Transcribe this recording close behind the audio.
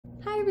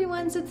Hi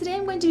everyone, so today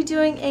I'm going to be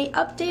doing a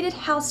updated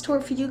house tour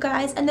for you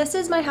guys, and this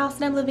is my house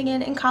that I'm living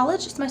in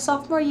college. It's my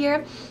sophomore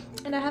year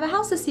and I have a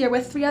house this year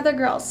with 3 other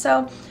girls.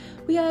 So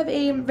we have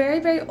a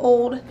very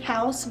old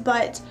house,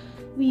 but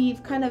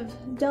we've kind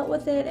of dealt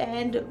with it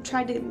and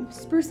tried to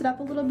spruce it up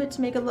a little bit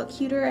to make it look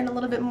cuter and a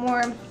little bit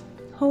more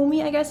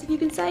homey, I guess if you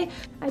can say.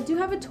 I do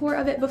have a tour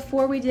of it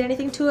before we did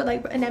anything to it,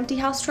 like an empty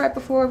house tour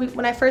before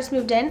when I first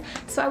moved in.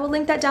 So I will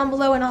link that down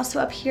below and also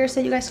up here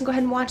so you guys can go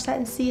ahead and watch that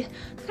and see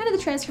kind of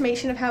the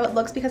transformation of how it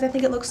looks, because I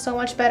think it looks so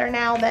much better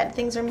now that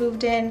things are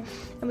moved in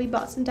and we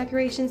bought some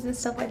decorations and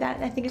stuff like that,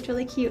 and I think it's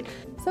really cute.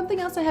 Something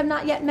else I have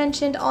not yet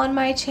mentioned on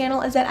my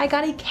channel is that I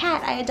got a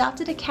cat. I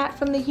adopted a cat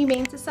from the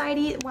Humane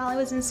Society while I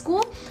was in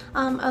school,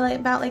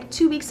 about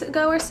 2 weeks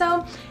ago or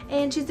so,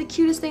 and she's the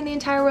cutest thing in the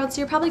entire world,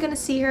 so you're probably going to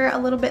see her a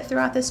little bit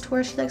throughout this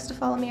tour. She likes to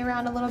follow me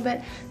around a little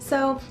bit,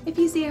 so if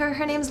you see her,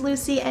 her name's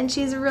Lucy, and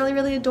she's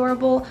really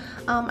adorable.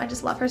 I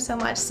just love her so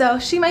much, so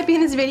she might be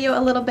in this video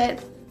a little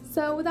bit.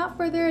 So without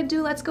further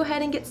ado, let's go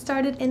ahead and get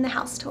started in the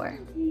house tour.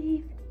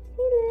 Hey,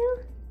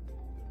 hello.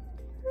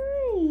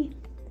 Hi. You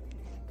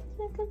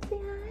wanna come say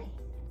hi?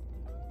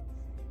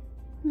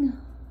 No.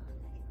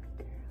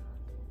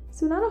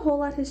 So not a whole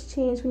lot has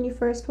changed when you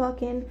first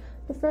walk in.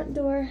 The front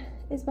door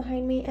is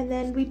behind me, and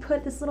then we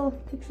put this little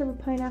picture of a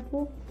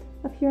pineapple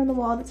up here on the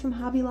wall that's from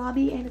Hobby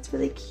Lobby, and it's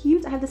really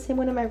cute. I have the same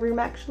one in my room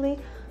actually,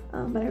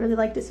 but I really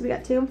liked it, so we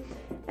got 2.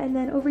 And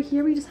then over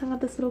here we just hung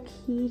up this little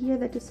key here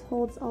that just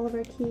holds all of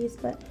our keys,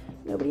 but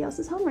nobody else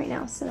is home right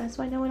now, so that's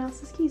why no one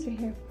else's keys are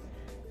here.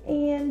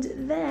 And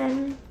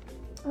then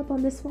up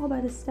on this wall by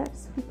the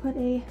steps we put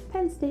a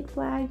Penn State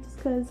flag just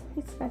because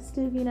it's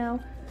festive, you know.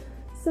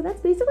 So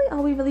that's basically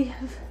all we really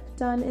have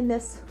done in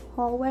this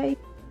hallway.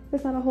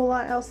 There's not a whole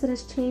lot else that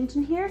has changed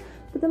in here,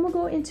 but then we'll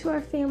go into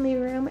our family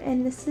room,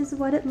 and this is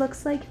what it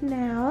looks like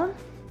now.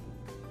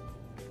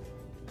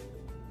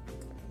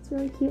 It's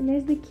really cute, and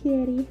there's the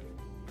kitty.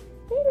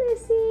 Hey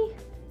Lucy!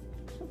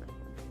 Such a sweet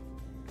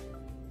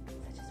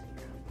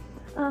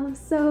girl.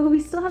 So we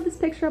still have this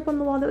picture up on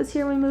the wall that was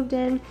here when we moved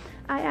in.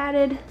 I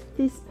added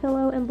this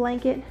pillow and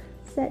blanket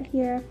set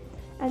here,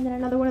 and then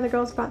another one of the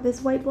girls brought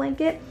this white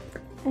blanket,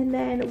 and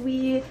then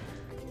we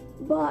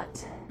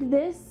bought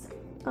this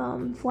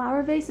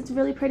flower vase. It's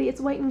really pretty. It's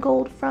white and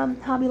gold from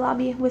Hobby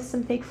Lobby with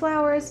some fake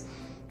flowers,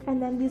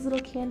 and then these little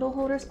candle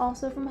holders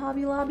also from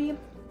Hobby Lobby.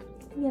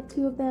 We have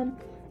 2 of them,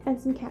 and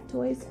some cat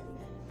toys.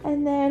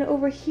 And then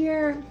over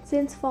here,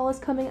 since fall is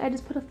coming, I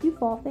just put a few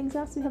fall things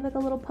out. So we have like a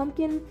little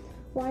pumpkin,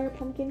 wire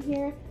pumpkin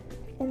here,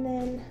 and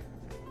then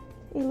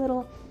a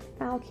little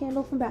owl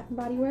candle from Bath &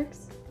 Body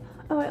Works.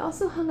 Oh, I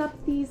also hung up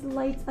these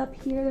lights up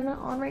here. They're not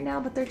on right now,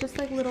 but they're just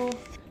like little,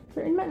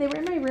 they were in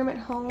my room at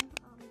home.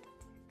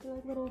 They're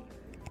like little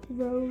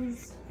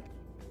rose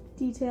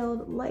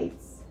detailed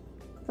lights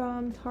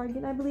from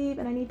Target, I believe,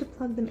 and I need to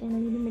plug them in. I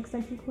need an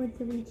extension cord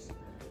to reach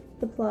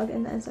the plug,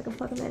 and then so I can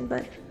plug them in.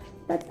 But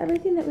that's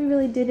everything that we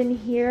really did in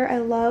here. I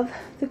love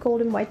the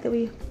gold and white that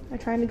we are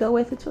trying to go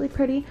with. It's really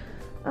pretty.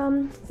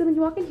 So when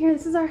you walk in here,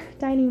 this is our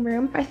dining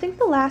room. I think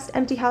the last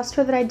empty house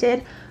tour that I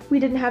did, we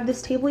didn't have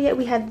this table yet.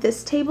 We had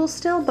this table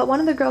still, but one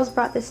of the girls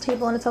brought this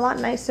table, and it's a lot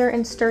nicer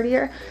and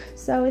sturdier.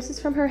 So this is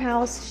from her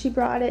house. She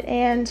brought it,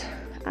 and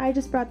I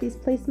just brought these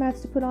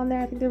placemats to put on there.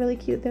 I think they're really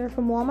cute. They're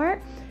from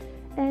Walmart.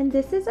 And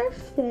this is our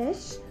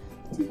fish.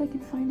 Let's see if I can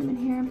find him in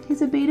here.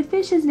 He's a betta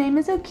fish. His name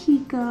is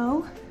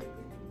Okiko.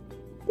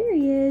 There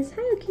he is.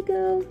 Hi,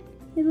 Okiko.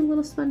 He's a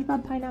little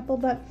SpongeBob pineapple,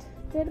 but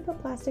we had to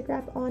put plastic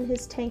wrap on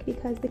his tank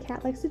because the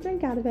cat likes to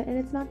drink out of it, and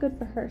it's not good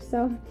for her.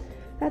 So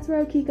that's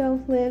where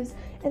Okiko lives.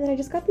 And then I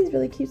just got these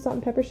really cute salt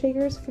and pepper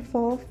shakers for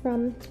fall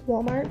from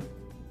Walmart.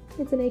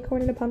 It's an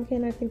acorn and a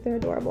pumpkin. I think they're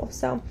adorable.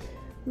 So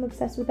I'm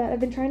obsessed with that. I've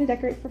been trying to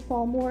decorate for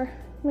fall more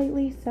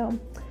lately, so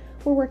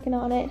we're working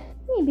on it.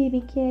 Hey,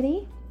 baby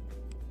kitty.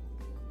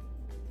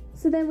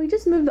 So then we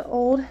just moved the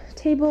old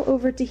table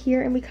over to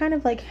here, and we kind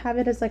of like have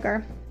it as like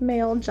our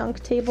mail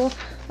junk table.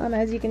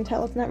 As you can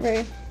tell, it's not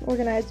very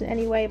organized in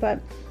any way, but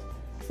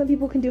some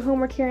people can do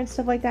homework here and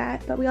stuff like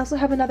that. But we also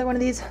have another one of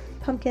these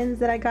pumpkins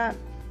that I got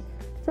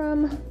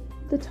from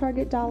the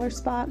Target dollar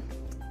spot.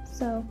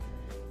 So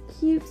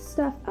cute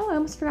stuff. Oh, I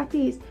almost forgot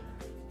these.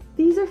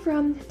 These are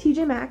from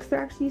TJ Maxx. There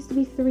actually used to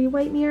be 3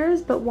 white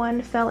mirrors, but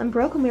one fell and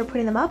broke when we were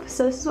putting them up.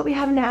 So this is what we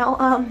have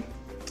now.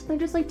 They're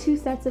just like 2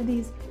 sets of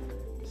these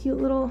cute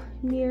little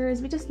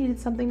mirrors. We just needed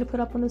something to put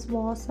up on this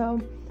wall,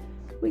 so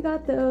we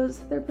got those.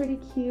 They're pretty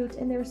cute,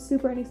 and they were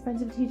super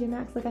inexpensive at TJ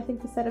Maxx. Like I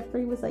think the set of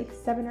 3 was like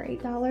 $7 or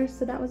 $8,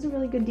 so that was a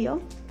really good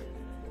deal.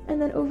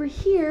 And then over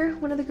here,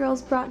 one of the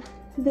girls brought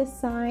this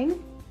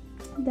sign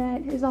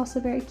that is also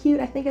very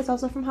cute. I think it's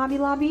also from Hobby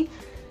Lobby.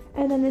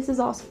 And then this is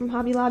also from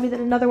Hobby Lobby that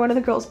another one of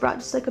the girls brought,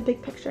 just like a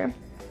big picture.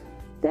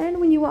 Then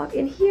when you walk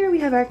in here, we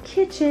have our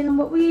kitchen.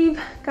 What we've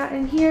got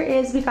in here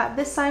is we got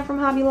this sign from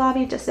Hobby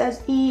Lobby. It just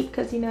says eat,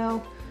 because you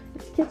know,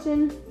 it's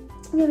kitchen.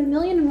 We have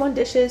 1,000,001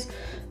 dishes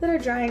that are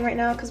drying right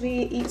now because we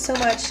eat so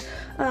much.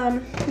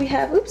 We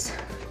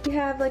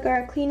have like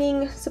our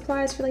cleaning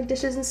supplies for like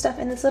dishes and stuff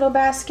in this little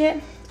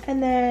basket,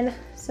 and then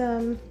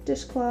some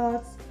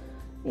dishcloths,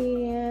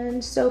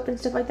 and soap and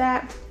stuff like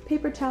that.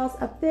 Paper towels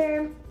up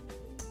there.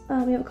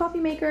 We have a coffee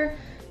maker.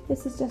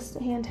 This is just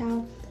a hand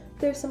towel.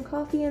 There's some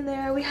coffee in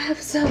there. We have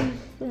some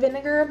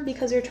vinegar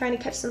because we were trying to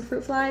catch some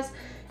fruit flies.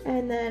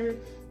 And then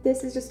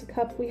this is just a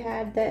cup we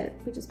had that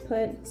we just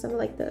put some of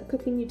like the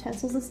cooking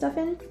utensils and stuff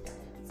in.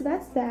 So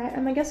that's that.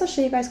 I guess I'll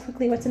show you guys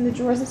quickly what's in the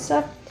drawers and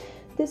stuff.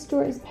 This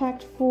drawer is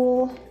packed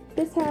full.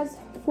 This has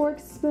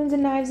forks, spoons,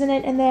 and knives in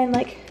it, and then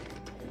like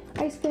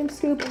ice cream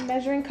scoop and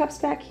measuring cups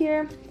back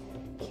here.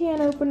 Can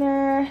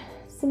opener,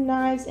 some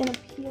knives and a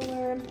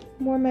peeler,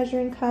 more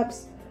measuring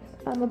cups,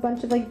 a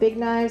bunch of like big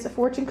knives, a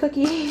fortune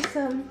cookie,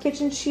 some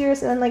kitchen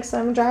shears, and then like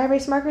some dry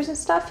erase markers and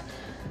stuff.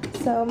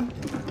 So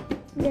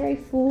very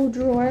full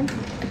drawer.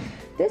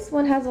 This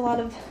one has a lot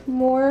of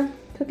more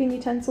cooking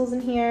utensils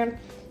in here,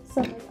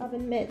 some like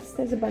oven mitts.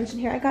 There's a bunch in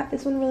here. I got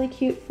this one really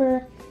cute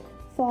for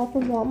fall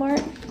from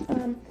Walmart.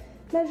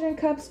 Measuring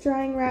cups,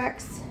 drying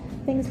racks,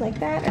 things like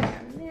that are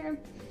down there.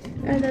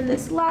 And then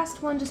this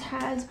last one just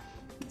has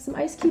some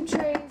ice cube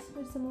trays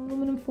with some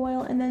aluminum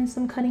foil and then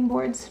some cutting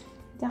boards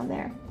down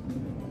there.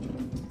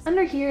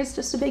 Under here is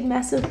just a big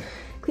mess of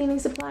cleaning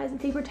supplies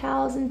and paper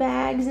towels and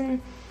bags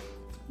and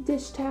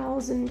dish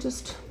towels and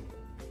just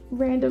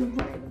random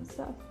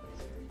stuff.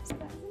 So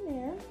that's in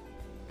there.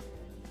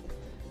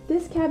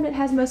 This cabinet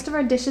has most of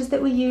our dishes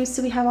that we use,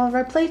 so we have all of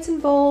our plates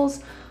and bowls,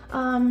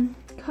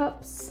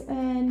 cups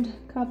and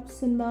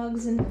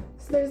mugs, and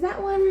so there's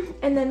that one.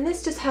 And then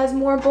this just has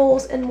more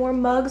bowls and more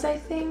mugs, I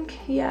think.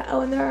 Yeah,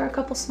 oh, and there are a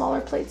couple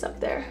smaller plates up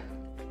there.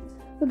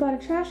 We bought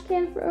a trash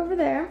can for over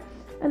there.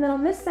 And then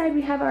on this side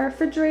we have our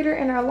refrigerator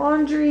and our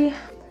laundry.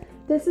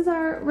 This is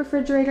our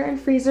refrigerator and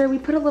freezer. We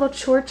put a little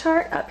chore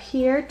chart up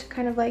here to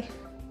kind of like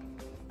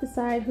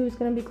decide who's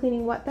going to be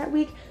cleaning what that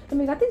week. And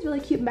we got these really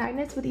cute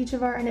magnets with each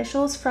of our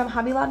initials from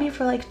Hobby Lobby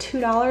for like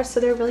 $2, so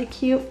they're really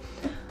cute.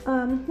 We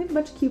have a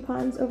bunch of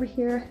coupons over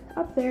here.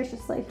 Up there it's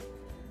just like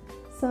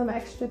some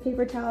extra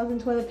paper towels and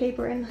toilet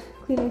paper and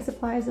cleaning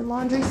supplies and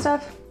laundry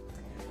stuff.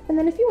 And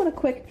then if you want a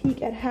quick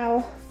peek at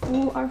how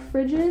full our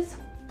fridge is,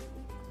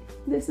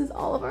 this is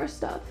all of our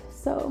stuff.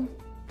 So,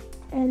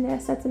 and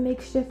this, that's a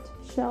makeshift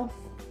shelf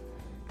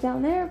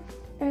down there,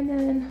 and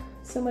then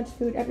so much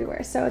food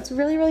everywhere. So it's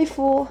really, really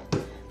full.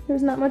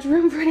 There's not much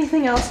room for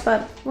anything else,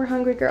 but we're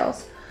hungry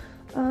girls.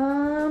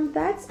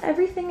 That's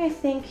everything I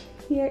think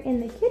here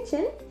in the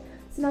kitchen.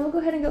 So now we'll go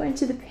ahead and go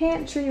into the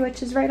pantry,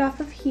 which is right off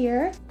of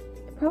here.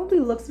 It probably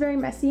looks very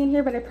messy in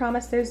here, but I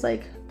promise there's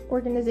like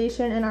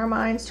organization in our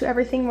minds to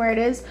everything where it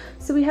is.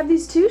 So we have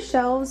these two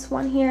shelves,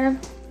 one here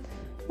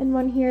and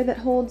one here that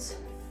holds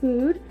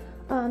food.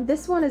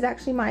 This one is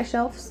actually my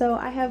shelf, so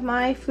I have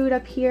my food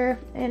up here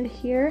and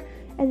here,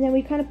 and then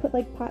we kind of put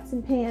like pots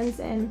and pans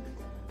and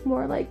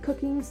more like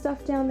cooking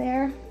stuff down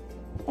there.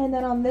 And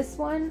then on this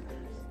one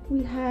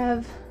we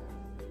have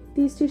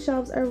these two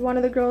shelves are one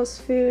of the girls'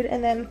 food,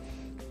 and then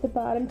the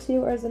bottom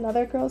two is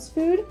another girl's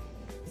food,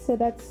 so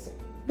that's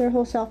their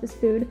whole shelf is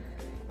food.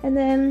 And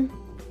then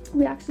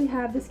we actually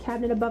have this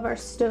cabinet above our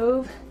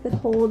stove that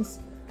holds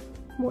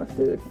more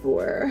food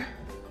for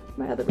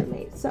my other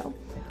roommate. So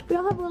we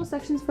all have little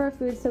sections for our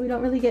food, so we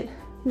don't really get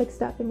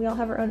mixed up, and we all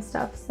have our own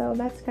stuff, so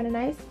that's kind of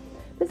nice.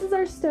 This is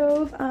our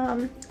stove.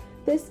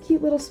 This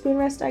cute little spoon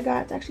rest I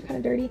got, it's actually kind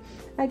of dirty,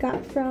 I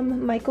got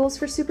from Michael's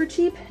for super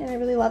cheap, and I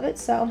really love it,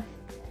 so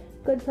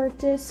good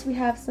purchase. We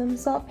have some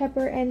salt,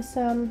 pepper, and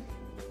some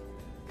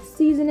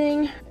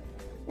seasoning,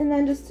 and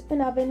then just an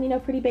oven, you know,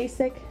 pretty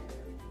basic.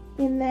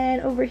 And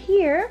then over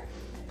here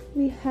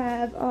we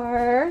have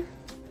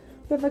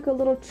like a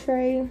little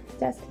tray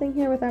desk thing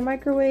here with our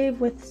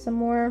microwave with some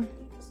more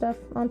stuff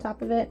on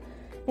top of it,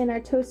 and our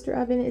toaster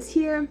oven is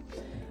here.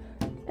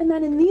 And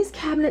then in these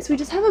cabinets we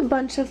just have a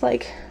bunch of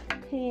like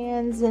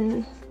pans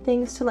and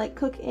things to like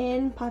cook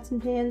in, pots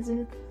and pans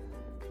and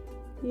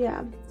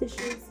yeah,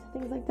 dishes,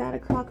 things like that, a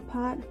crock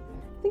pot.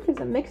 I think there's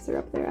a mixer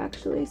up there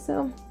actually,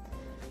 so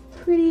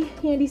pretty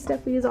handy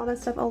stuff. We use all that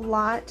stuff a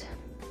lot.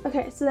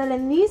 Okay, so then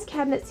in these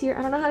cabinets here,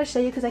 I don't know how to show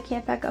you because I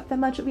can't back up that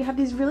much, but we have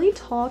these really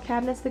tall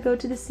cabinets that go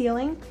to the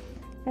ceiling,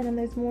 and then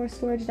there's more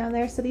storage down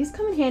there. So these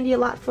come in handy a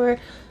lot for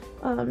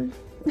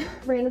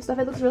random stuff.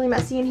 It looks really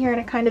messy in here, and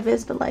it kind of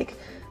is, but like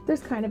there's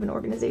kind of an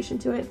organization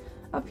to it.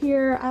 Up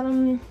here,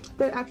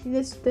 but actually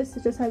this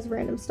just has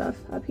random stuff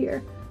up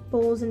here.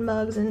 Bowls and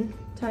mugs and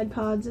Tide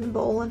Pods and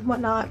bowl and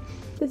whatnot.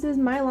 This is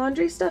my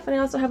laundry stuff, and I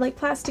also have like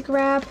plastic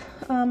wrap,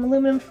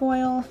 aluminum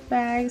foil,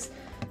 bags,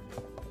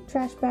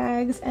 trash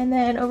bags, and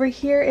then over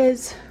here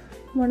is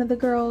one of the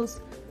girls'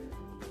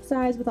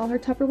 size with all her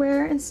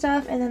Tupperware and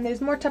stuff, and then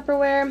there's more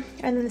Tupperware,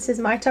 and then this is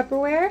my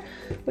Tupperware,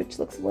 which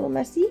looks a little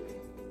messy.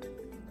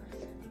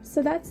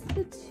 So that's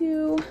the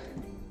two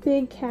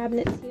big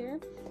cabinets here.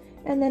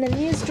 And then in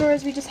these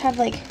drawers we just have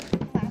like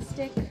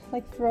plastic,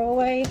 like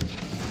throwaway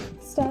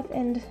stuff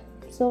and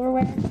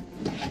silverware.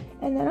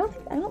 And then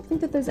I don't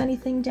think that there's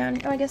anything down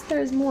here. Oh, I guess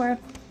there's more.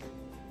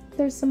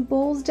 There's some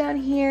bowls down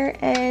here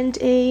and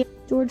a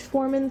George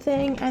Foreman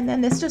thing, and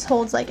then this just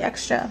holds like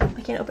extra, I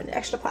can't open it,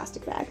 extra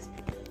plastic bags.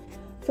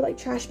 for like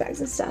trash bags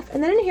and stuff.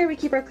 And then in here we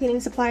keep our cleaning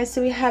supplies.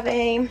 So we have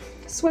a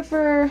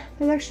Swiffer,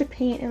 there's extra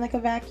paint and like a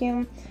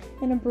vacuum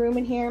and a broom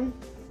in here, and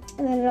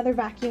then another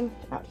vacuum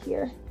out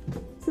here.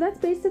 So that's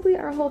basically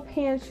our whole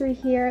pantry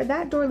here.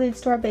 That door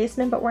leads to our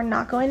basement, but we're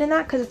not going in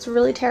that because it's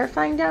really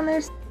terrifying down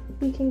there. So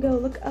we can go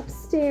look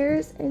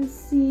upstairs and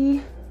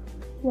see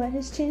what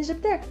has changed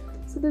up there.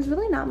 So there's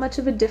really not much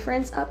of a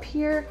difference up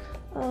here.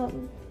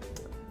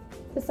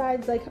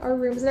 Besides like our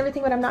rooms and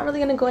everything, but I'm not really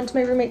going to go into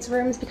my roommates'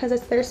 rooms because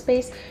it's their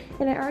space,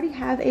 and I already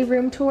have a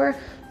room tour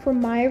for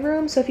my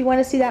room, so if you want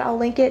to see that, I'll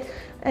link it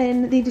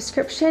in the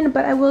description.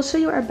 But I will show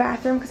you our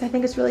bathroom because I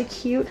think it's really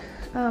cute.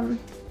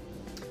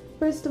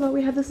 First of all,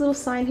 we have this little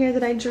sign here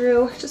that I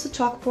drew, just a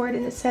chalkboard,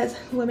 and it says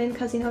women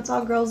because, you know, it's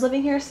all girls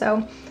living here,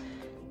 so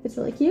it's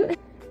really cute.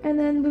 And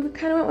then we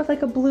kind of went with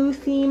like a blue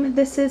theme.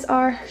 This is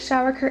our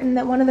shower curtain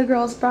that one of the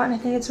girls brought, and I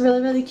think it's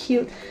really, really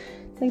cute.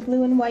 It's like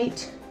blue and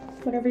white,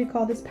 whatever you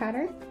call this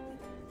pattern.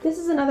 This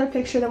is another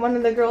picture that one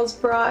of the girls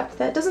brought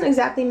that doesn't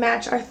exactly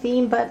match our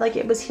theme, but like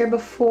it was here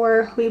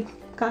before we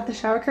got the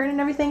shower curtain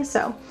and everything,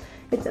 so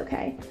it's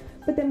okay.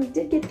 But then we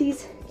did get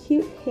these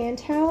cute hand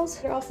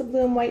towels. They're also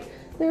blue and white.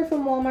 They're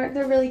from Walmart.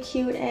 They're really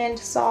cute and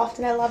soft,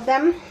 and I love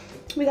them.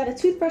 We got a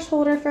toothbrush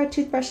holder for our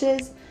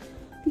toothbrushes.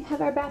 We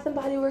have our Bath &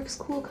 Body Works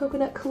Cool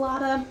Coconut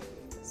Colada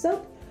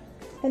soap,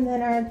 and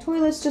then our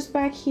toilet's just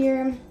back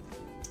here.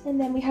 And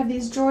then we have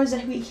these drawers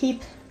that we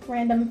keep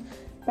random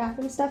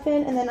bathroom stuff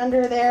in, and then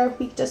under there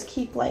we just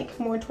keep like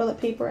more toilet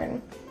paper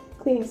and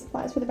cleaning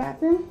supplies for the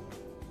bathroom.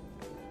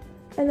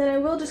 And then I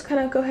will just kind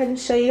of go ahead and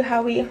show you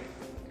how we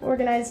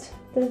organized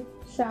the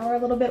shower a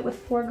little bit with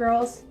 4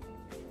 girls.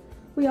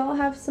 We all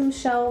have some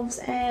shelves,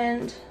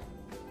 and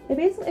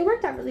it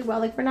worked out really well.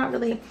 Like, we're not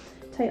really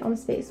tight on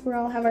space. We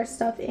all have our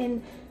stuff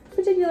in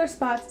particular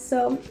spots,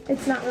 so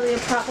it's not really a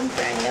problem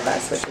for any of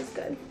us, which is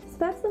good. So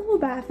that's the whole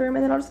bathroom,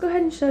 and then I'll just go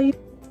ahead and show you.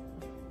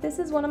 This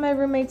is one of my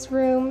roommate's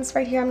rooms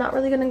right here. I'm not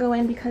really going to go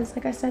in because,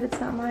 like I said, it's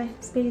not my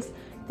space.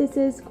 This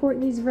is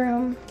Courtney's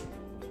room.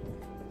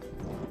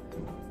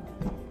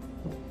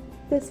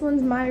 This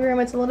one's my room.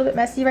 It's a little bit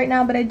messy right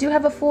now, but I do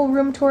have a full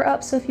room tour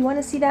up, so if you want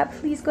to see that,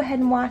 please go ahead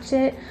and watch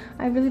it.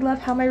 I really love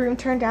how my room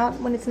turned out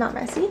when it's not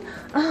messy,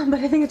 but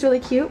I think it's really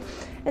cute.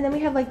 And then we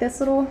have like this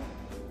little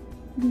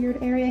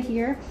weird area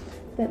here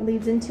that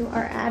leads into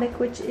our attic,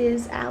 which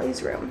is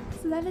Allie's room.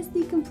 So that is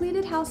the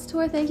completed house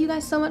tour. Thank you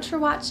guys so much for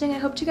watching. I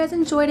hope you guys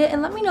enjoyed it,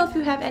 and let me know if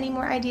you have any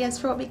more ideas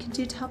for what we could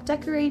do to help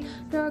decorate.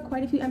 There are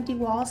quite a few empty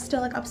walls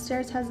still. Like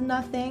upstairs has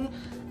nothing,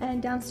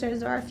 and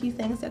downstairs there are a few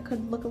things that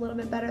could look a little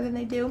bit better than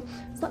they do.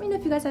 So let me know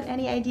if you guys have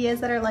any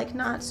ideas that are like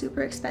not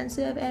super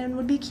expensive and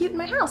would be cute in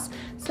my house.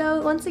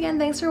 So once again,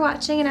 thanks for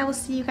watching, and I will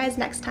see you guys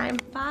next time.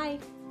 Bye!